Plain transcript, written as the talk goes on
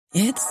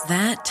It's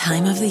that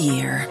time of the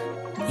year.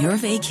 Your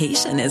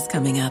vacation is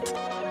coming up.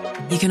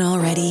 You can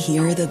already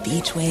hear the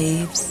beach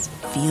waves,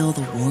 feel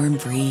the warm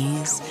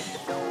breeze,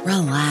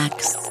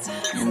 relax,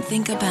 and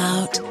think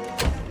about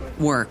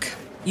work.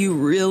 You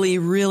really,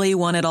 really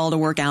want it all to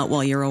work out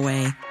while you're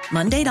away.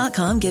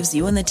 Monday.com gives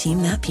you and the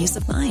team that peace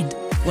of mind.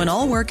 When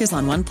all work is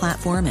on one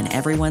platform and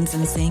everyone's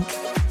in sync,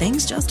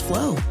 things just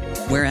flow.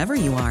 Wherever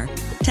you are,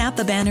 tap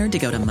the banner to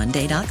go to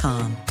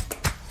Monday.com.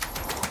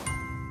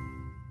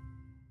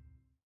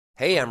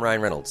 Hey, I'm Ryan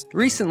Reynolds.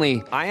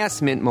 Recently, I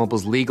asked Mint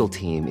Mobile's legal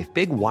team if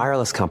big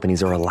wireless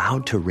companies are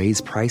allowed to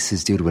raise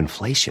prices due to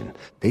inflation.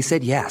 They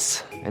said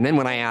yes. And then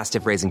when I asked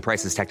if raising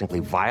prices technically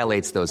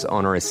violates those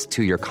onerous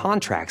two-year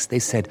contracts, they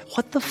said,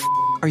 "What the f***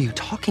 are you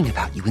talking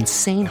about, you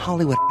insane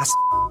Hollywood ass?"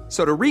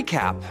 So to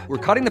recap, we're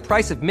cutting the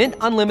price of Mint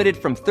Unlimited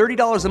from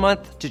 $30 a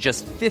month to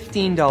just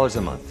 $15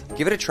 a month.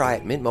 Give it a try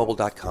at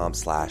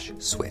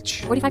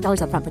mintmobile.com/switch.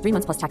 $45 up front for 3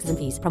 months plus taxes and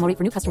fees. Promo rate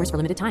for new customers for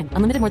limited time.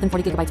 Unlimited more than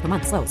 40 gigabytes per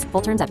month. Slows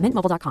full terms at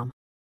mintmobile.com.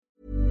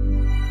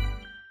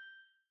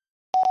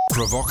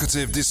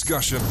 Provocative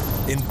discussion,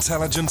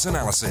 intelligent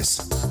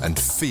analysis, and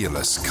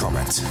fearless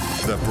comment.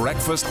 The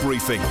Breakfast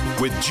Briefing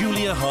with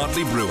Julia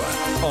Hartley-Brewer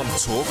on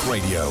Talk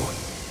Radio.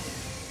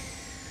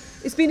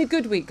 It's been a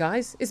good week,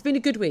 guys. It's been a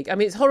good week. I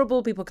mean, it's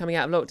horrible, people coming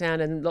out of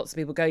lockdown and lots of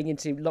people going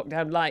into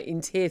lockdown light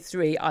in tier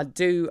 3.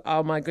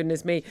 Oh my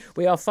goodness me.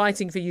 We are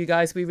fighting for you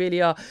guys. We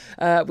really are.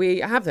 We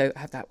have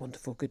that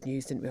wonderful good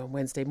news, didn't we, on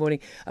Wednesday morning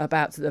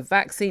about the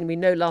vaccine. We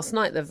know last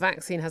night the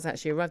vaccine has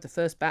actually arrived. The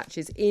first batch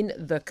is in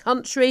the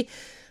country.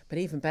 But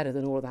even better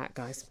than all of that,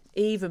 guys.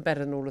 Even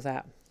better than all of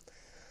that.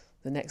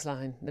 The next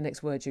line, the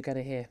next word you're going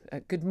to hear.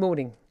 Good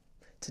morning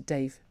to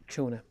Dave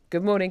Chawner.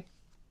 Good morning.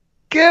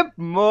 Good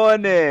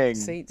morning.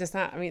 See, just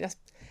that. I mean, that's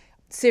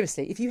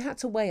seriously. If you had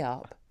to weigh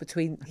up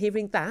between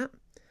hearing that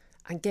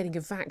and getting a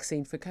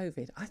vaccine for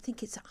COVID, I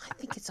think it's a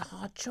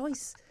hard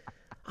choice.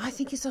 I'm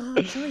thinking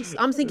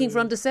for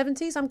under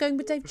 70s. I'm going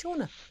with Dave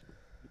Chawner.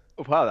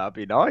 Wow, that'd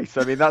be nice.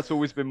 I mean, that's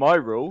always been my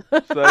rule, so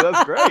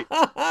that's great.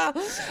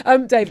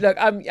 Dave, look,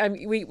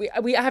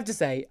 we have to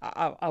say,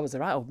 I was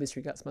all right old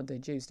mystery guts Monday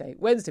and Tuesday.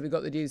 Wednesday, we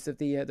got the news of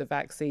the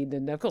vaccine,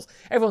 and of course,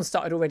 everyone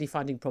started already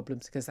finding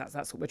problems because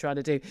that's what we're trying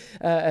to do.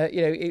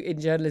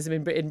 In journalism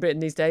in Britain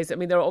these days. I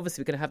mean, they're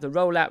obviously going to have the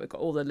rollout. We've got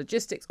all the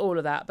logistics, all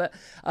of that. But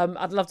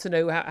I'd love to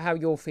know how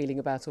you're feeling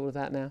about all of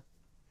that now.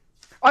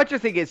 I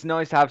just think it's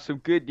nice to have some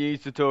good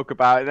news to talk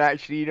about. And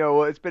actually, you know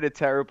what? It's been a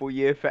terrible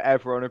year for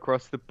everyone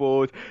across the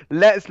board.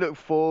 Let's look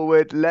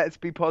forward. Let's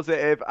be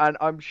positive. And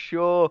I'm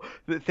sure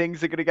that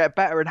things are going to get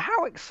better. And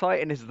how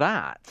exciting is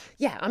that?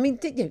 Yeah, I mean,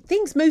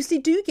 things mostly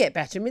do get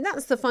better. I mean,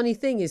 that's the funny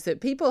thing is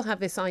that people have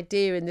this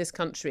idea in this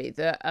country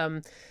that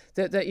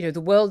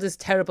the world is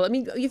terrible. I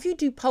mean, if you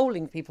do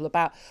polling people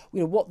about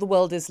what the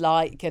world is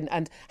like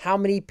and how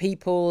many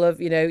people have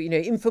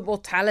infant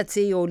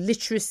mortality or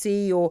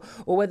literacy or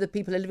whether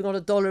people are living on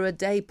 $1 a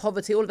day,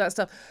 poverty, all of that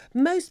stuff,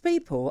 most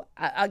people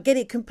get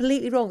it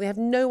completely wrong. They have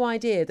no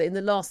idea that in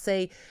the last,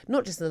 say,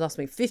 not just in the last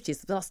 50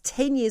 years, the last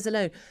 10 years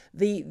alone,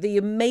 the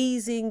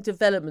amazing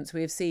developments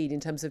we have seen in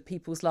terms of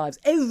people's lives,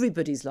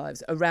 everybody's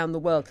lives around the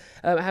world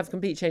have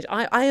completely changed.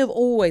 I have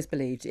always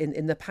believed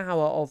in the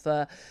power of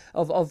the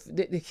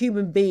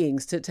human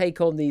beings to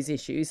take on these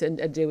issues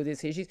and deal with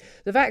these issues.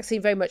 The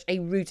vaccine very much a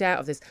route out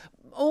of this.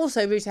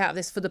 Also root out of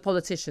this for the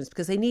politicians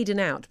because they need an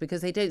out because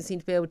they don't seem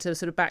to be able to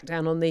sort of back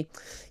down on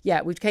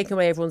we've taken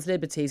away everyone's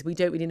liberties. We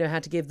don't really know how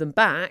to give them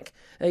back,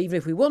 even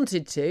if we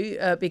wanted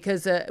to,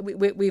 because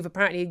we've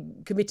apparently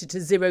committed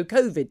to zero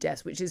COVID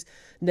deaths, which is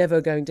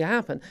never going to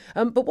happen.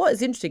 But what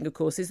is interesting, of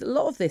course, is a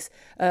lot of this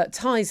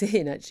ties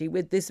in actually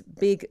with this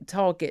big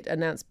target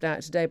announced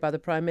out today by the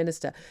Prime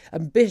Minister.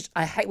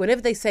 I hate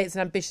whenever they say it's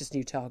an ambitious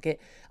new target.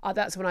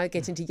 That's when I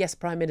get into yes,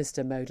 Prime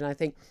Minister mode, and I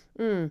think,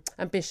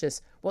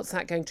 ambitious. What's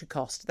that going to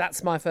cost?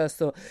 That's my first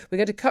thought. We're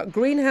going to cut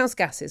greenhouse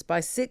gases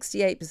by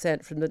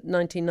 68% from the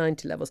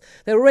 1990 levels.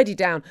 They're already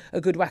down a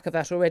good whack of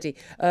that already,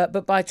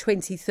 but by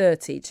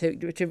 2030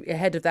 to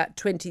ahead of that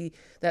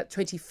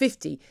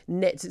 2050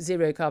 net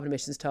zero carbon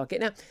emissions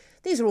target. Now,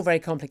 these are all very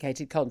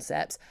complicated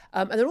concepts,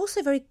 and they're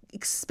also very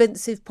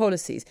expensive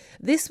policies.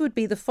 This would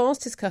be the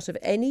fastest cut of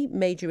any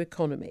major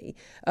economy.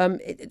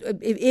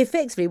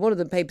 Effectively, one of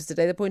the papers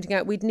today, they're pointing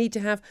out we'd need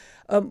to have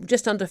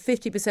just under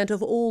 50%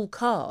 of all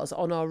cars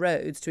on our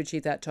roads to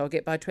achieve that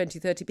target by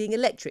 2030 being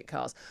electric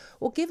cars.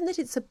 Well, given that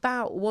it's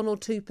about 1 or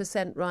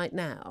 2% right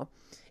now,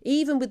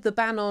 even with the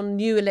ban on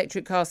new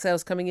electric car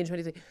sales coming in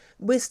 2023,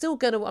 we're still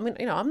going to,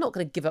 I'm not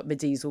going to give up my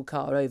diesel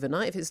car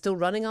overnight. If it's still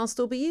running, I'll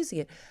still be using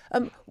it.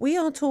 We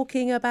are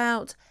talking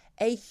about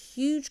a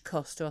huge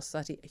cost to our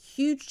society,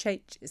 huge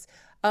changes.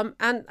 And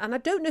I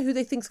don't know who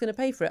they think is going to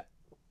pay for it,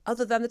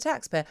 other than the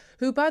taxpayer,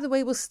 who, by the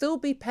way, will still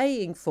be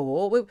paying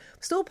for, we're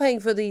still paying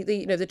for the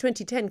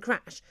 2010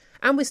 crash,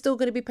 and we're still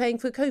going to be paying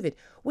for COVID.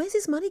 Where's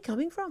this money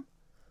coming from?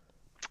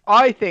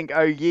 I think,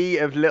 oh ye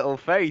of little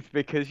faith,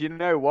 because you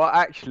know what,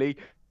 actually,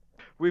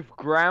 we've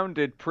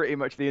grounded pretty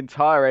much the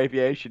entire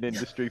aviation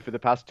industry for the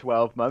past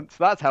 12 months.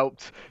 That's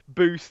helped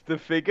boost the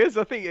figures.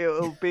 I think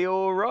it'll be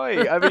all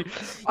right. I mean,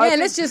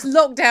 let's just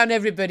lock down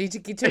everybody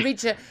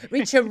to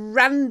reach a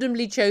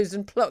randomly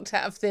chosen, plucked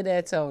out of thin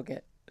air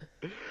target.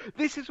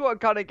 This is what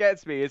kind of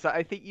gets me, is that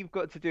I think you've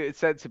got to do it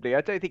sensibly.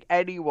 I don't think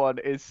anyone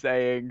is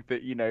saying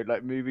that,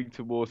 like moving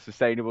to more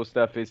sustainable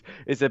stuff is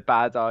a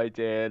bad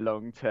idea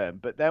long term.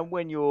 But then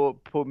when you're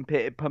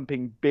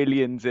pumping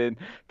billions in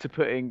to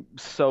putting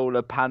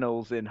solar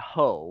panels in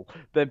Hull,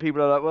 then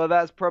people are like, well,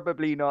 that's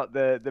probably not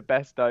the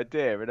best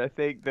idea. And I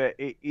think that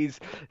it's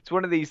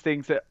one of these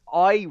things that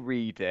I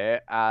read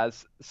it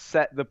as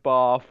set the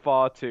bar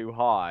far too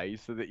high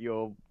so that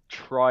you're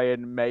try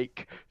and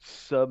make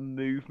some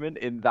movement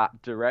in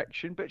that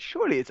direction, but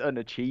surely it's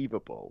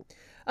unachievable.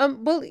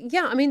 Well,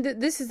 yeah, I mean,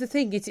 this is the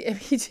thing. It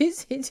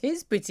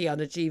is pretty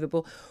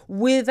unachievable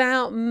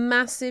without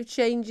massive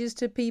changes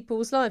to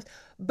people's lives.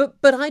 But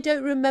I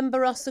don't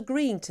remember us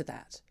agreeing to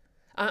that.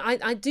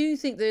 I do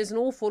think there's an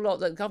awful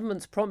lot that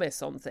governments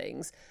promise on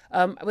things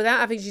without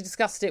having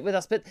discussed it with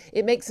us, but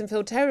it makes them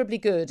feel terribly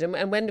good.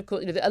 And when, of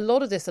course, a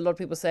lot of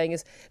people are saying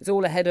is it's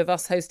all ahead of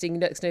us hosting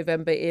next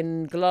November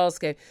in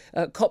Glasgow,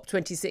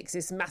 COP26,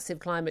 this massive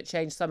climate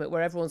change summit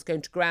where everyone's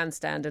going to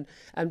grandstand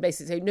and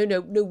basically say,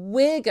 no,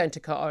 we're going to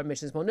cut our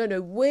emissions more.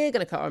 No, we're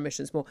going to cut our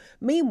emissions more.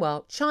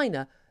 Meanwhile,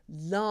 China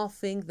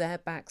laughing their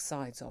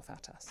backsides off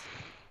at us.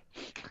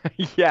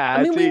 Yeah,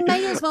 I mean, we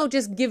may as well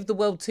just give the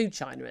world to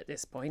China at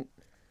this point.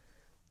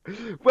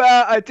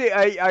 Well,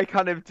 I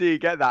kind of do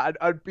get that. And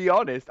I'd be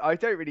honest, I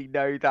don't really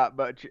know that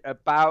much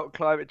about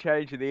climate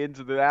change and the ins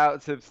and the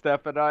outs of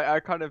stuff. And I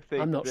kind of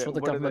think I'm not sure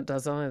the government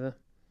does either.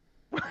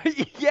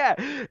 Yeah,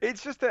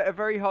 it's just a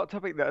very hot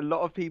topic that a lot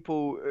of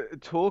people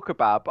talk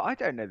about, but I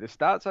don't know the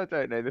stats, I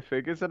don't know the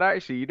figures, and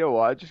actually, you know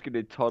what? I'm just going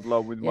to toddle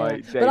on with my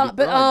daily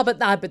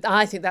but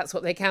I think that's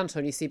what they count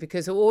on. You see,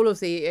 because all of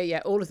the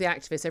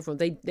activists,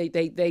 everyone,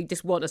 they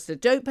just want us to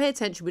don't pay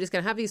attention. We're just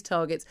going to have these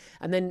targets,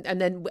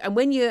 and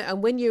when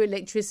your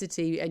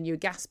electricity and your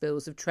gas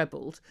bills have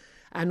trebled.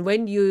 And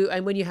when you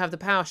have the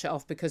power shut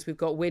off because we've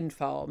got wind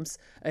farms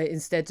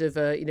instead of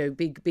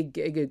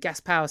big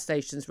gas power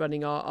stations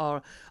running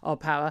our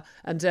power,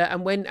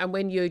 and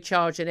when you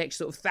charge an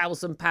extra sort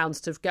of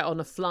 £1,000 to get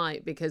on a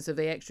flight because of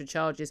the extra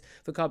charges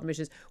for carbon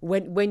emissions,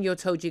 when you're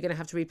told you're going to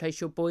have to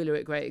replace your boiler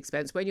at great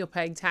expense, when you're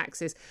paying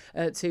taxes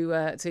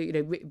to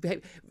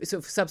sort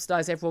of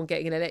subsidise everyone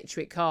getting an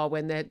electric car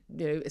when they're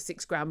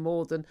 £6,000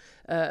 more than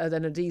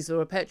a diesel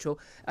or a petrol,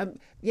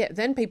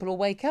 then people will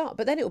wake up,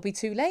 but then it will be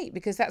too late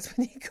because that's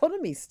when the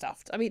economy's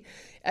stuffed. I mean,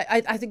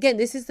 I again,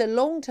 this is the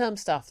long-term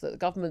stuff that the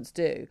governments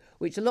do,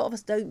 which a lot of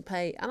us don't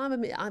pay, and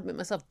I admit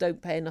myself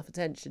don't pay enough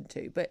attention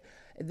to. But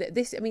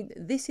this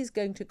is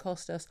going to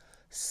cost us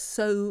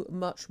so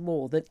much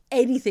more than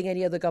anything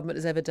any other government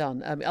has ever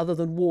done, other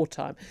than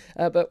wartime.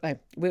 But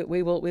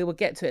we will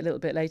get to it a little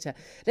bit later.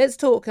 Let's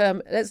talk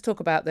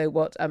about though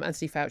what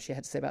Anthony Fauci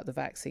had to say about the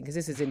vaccine, because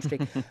this is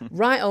interesting.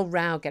 Right old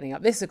row getting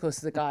up. This, of course,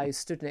 is the guy who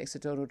stood next to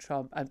Donald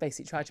Trump and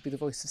basically tried to be the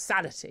voice of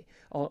sanity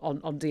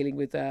on dealing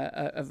with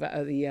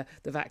the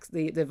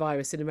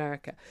virus in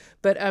America.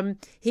 But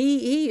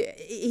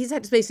he's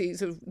had to basically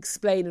sort of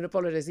explain and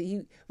apologise.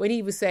 When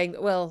he was saying,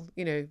 well,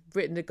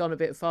 Britain had gone a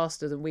bit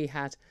faster than we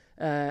had.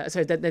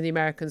 Than the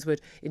Americans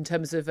would in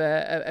terms of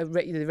the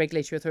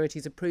regulatory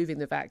authorities approving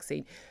the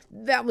vaccine.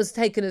 That was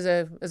taken as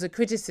a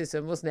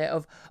criticism, wasn't it,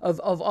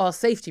 of our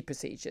safety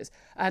procedures.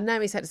 And now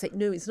he's had to say,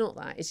 no, it's not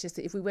that. It's just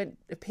that if we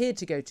appeared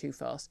to go too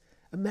fast,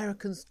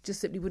 Americans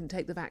just simply wouldn't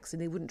take the vaccine.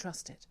 They wouldn't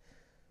trust it.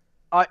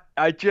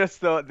 I just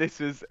thought this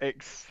was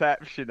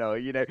exceptional,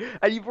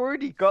 and you've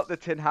already got the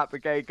Tin Hat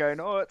Brigade going,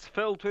 oh, it's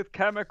filled with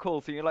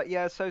chemicals. And you're like,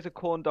 yeah, so's a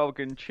corn dog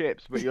and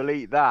chips, but you'll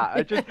eat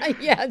that.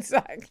 Yeah,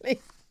 exactly.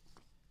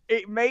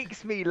 It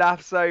makes me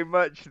laugh so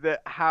much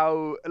that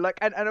how,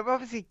 and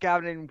obviously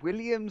Gavin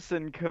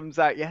Williamson comes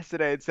out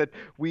yesterday and said,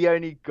 we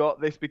only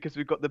got this because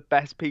we've got the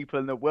best people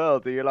in the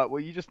world. And you're like, well,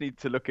 you just need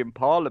to look in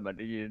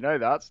Parliament, and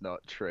that's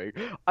not true.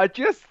 I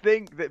just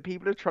think that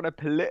people are trying to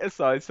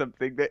politicise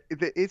something that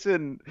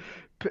isn't.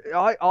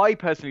 I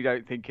personally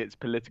don't think it's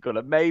political,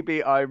 and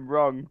maybe I'm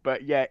wrong,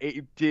 but yeah,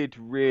 it did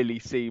really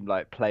seem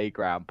like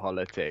playground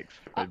politics.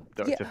 Well,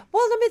 I mean,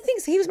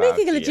 he was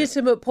making a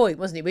legitimate point,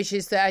 wasn't he? Which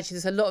is that actually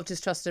there's a lot of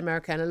distrust in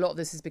America, and a lot of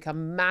this has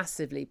become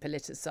massively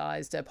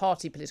politicised,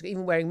 party political.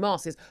 Even wearing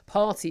masks is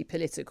party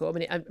political. I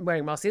mean,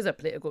 wearing masks is a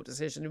political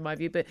decision in my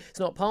view, but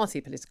it's not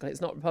party political. It's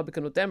not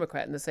Republican or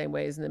Democrat in the same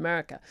way as in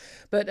America.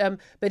 But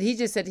he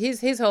just said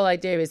his whole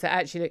idea is that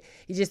actually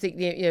he just think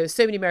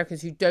so many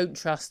Americans who don't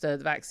trust the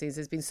vaccines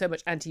is been so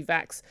much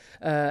anti-vax,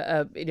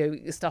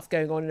 stuff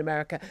going on in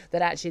America,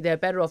 that actually they're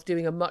better off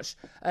doing a much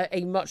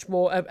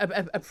more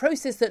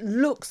process that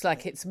looks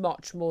like it's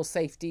much more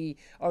safety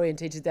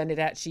orientated than it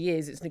actually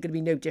is. It's going to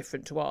be no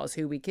different to ours.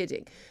 Who are we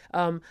kidding?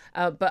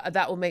 But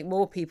that will make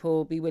more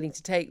people be willing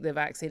to take the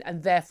vaccine,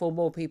 and therefore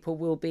more people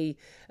will be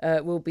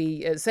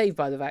saved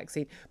by the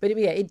vaccine. But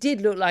it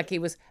did look like he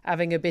was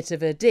having a bit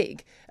of a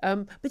dig.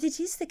 But it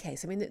is the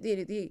case. I mean,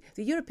 the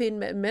European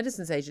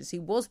Medicines Agency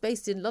was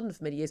based in London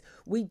for many years.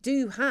 We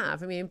do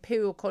have,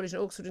 Imperial College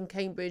and Oxford and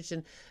Cambridge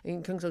and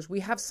King's College. We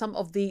have some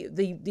of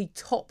the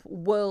top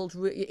world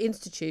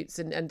institutes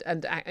and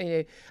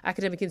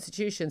academic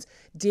institutions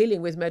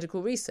dealing with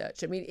medical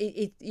research. I mean,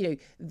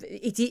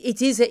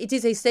 it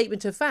is a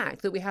statement of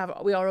fact that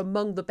we are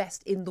among the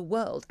best in the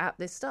world at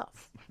this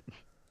stuff.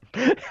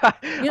 You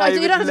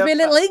don't have to be a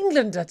little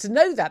Englander to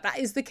know that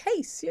is the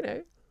case.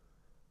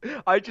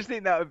 I just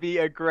think that would be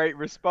a great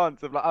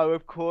response of like, oh,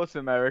 of course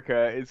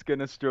America is going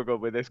to struggle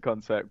with this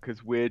concept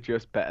because we're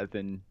just better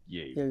than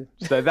you.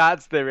 So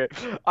that's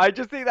I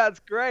just think that's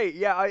great.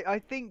 Yeah, I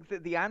think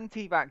that the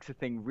anti-vaxxer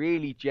thing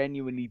really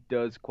genuinely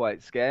does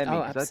quite scare me.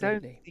 Oh, absolutely. I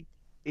don't think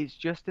it's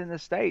just in the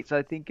States.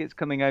 I think it's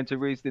coming home to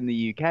roost in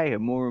the UK,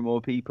 and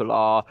more people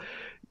are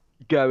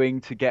going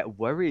to get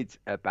worried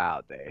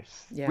about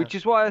this, which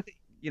is why I think,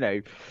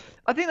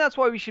 I think that's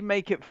why we should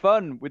make it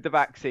fun with the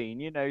vaccine.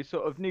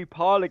 Sort of new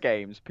parlor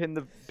games. Pin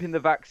the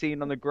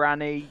vaccine on the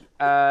granny.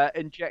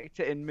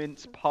 Inject it in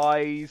mince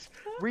pies.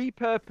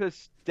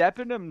 Repurpose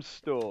Debenhams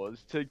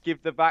stores to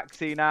give the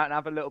vaccine out and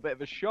have a little bit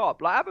of a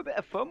shop. Like, have a bit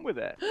of fun with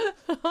it.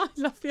 I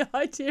love the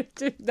idea of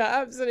doing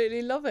that.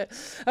 Absolutely love it.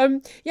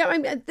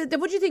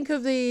 What do you think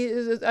of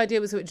the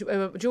idea? Was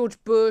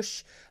George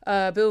Bush,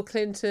 Bill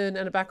Clinton,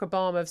 and Barack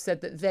Obama have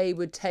said that they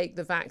would take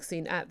the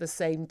vaccine at the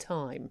same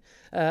time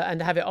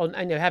and have it on,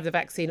 have the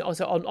vaccine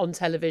also on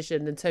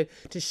television, and so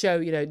to show,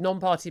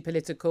 non-party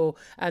political,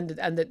 and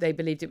that they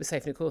believed it was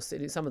safe. And of course,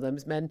 some of them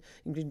as men,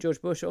 including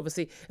George Bush,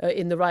 obviously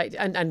in the right,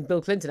 and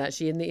Bill Clinton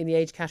actually in the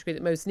age category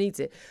that most needs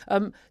it.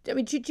 Do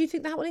you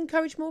think that will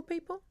encourage more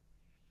people?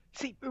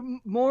 See,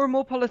 more and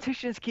more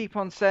politicians keep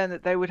on saying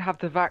that they would have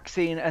the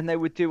vaccine and they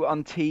would do it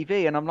on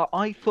TV. And I'm like,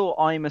 I thought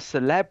I'm a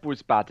Celeb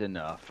was bad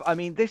enough. I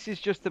mean, this is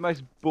just the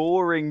most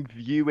boring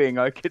viewing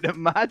I can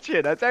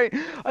imagine. I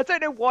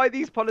don't know why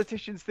these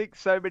politicians think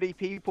so many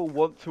people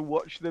want to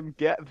watch them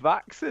get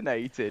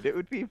vaccinated. It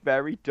would be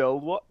very dull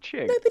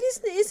watching. No, but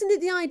isn't it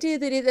the idea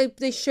that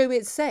they show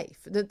it's safe?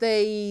 That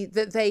they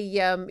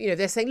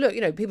they're saying,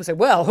 look, people say,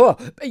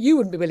 well, you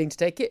wouldn't be willing to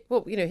take it.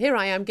 Well, here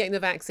I am getting the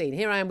vaccine.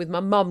 Here I am with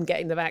my mum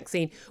getting the vaccine.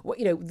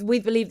 We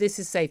believe this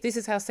is safe. This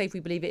is how safe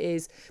we believe it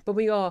is. But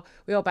we are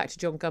back to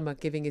John Gummer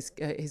giving his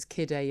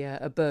kid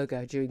a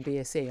burger during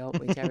BSE, aren't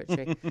we,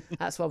 Territory?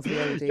 That's one for the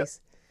oldies.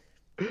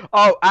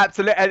 Oh,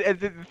 absolutely. And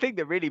the thing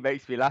that really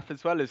makes me laugh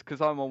as well is because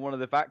I'm on one of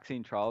the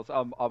vaccine trials.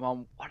 I'm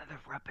on one of the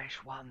rubbish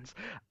ones,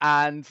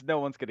 and no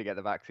one's going to get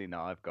the vaccine that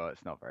I've got.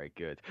 It's not very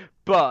good.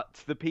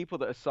 But the people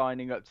that are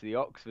signing up to the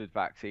Oxford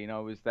vaccine, I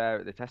was there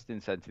at the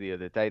testing centre the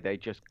other day. They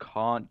just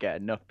can't get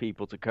enough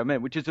people to come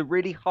in, which is a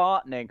really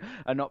heartening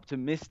and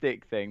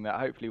optimistic thing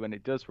that hopefully when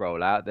it does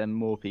roll out, then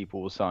more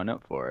people will sign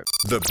up for it.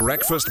 The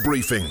Breakfast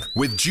Briefing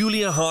with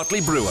Julia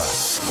Hartley-Brewer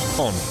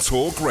on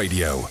Talk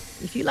Radio.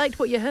 If you liked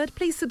what you heard,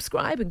 please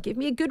subscribe and give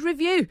me a good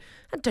review.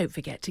 And don't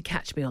forget to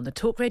catch me on the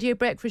Talk Radio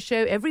Breakfast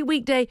Show every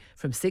weekday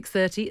from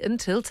 6:30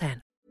 until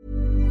 10.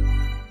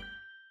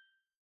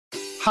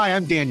 Hi,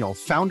 I'm Daniel,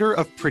 founder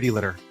of Pretty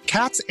Litter.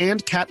 Cats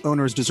and cat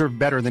owners deserve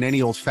better than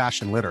any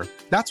old-fashioned litter.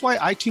 That's why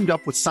I teamed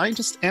up with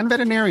scientists and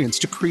veterinarians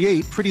to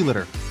create Pretty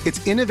Litter.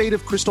 Its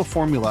innovative crystal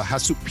formula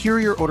has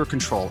superior odor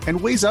control and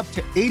weighs up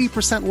to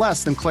 80%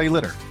 less than clay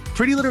litter.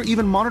 Pretty Litter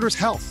even monitors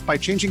health by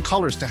changing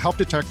colors to help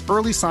detect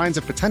early signs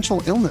of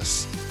potential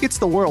illness. It's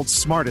the world's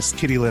smartest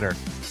kitty litter.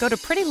 Go to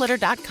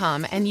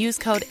prettylitter.com and use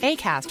code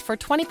ACAST for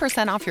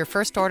 20% off your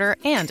first order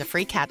and a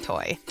free cat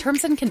toy.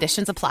 Terms and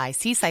conditions apply.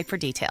 See site for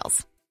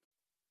details.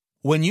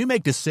 When you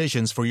make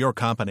decisions for your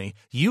company,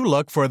 you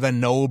look for the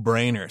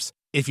no-brainers.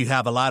 If you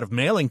have a lot of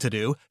mailing to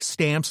do,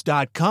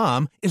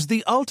 Stamps.com is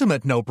the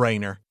ultimate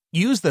no-brainer.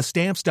 Use the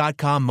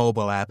Stamps.com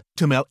mobile app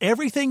to mail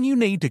everything you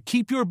need to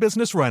keep your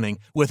business running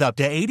with up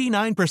to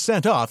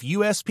 89% off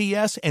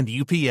USPS and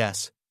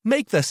UPS.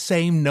 Make the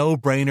same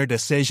no-brainer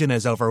decision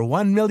as over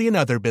 1 million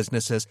other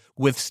businesses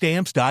with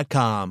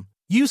Stamps.com.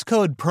 Use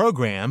code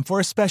PROGRAM for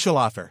a special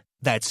offer.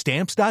 That's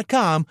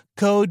Stamps.com,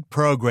 code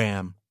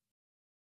PROGRAM.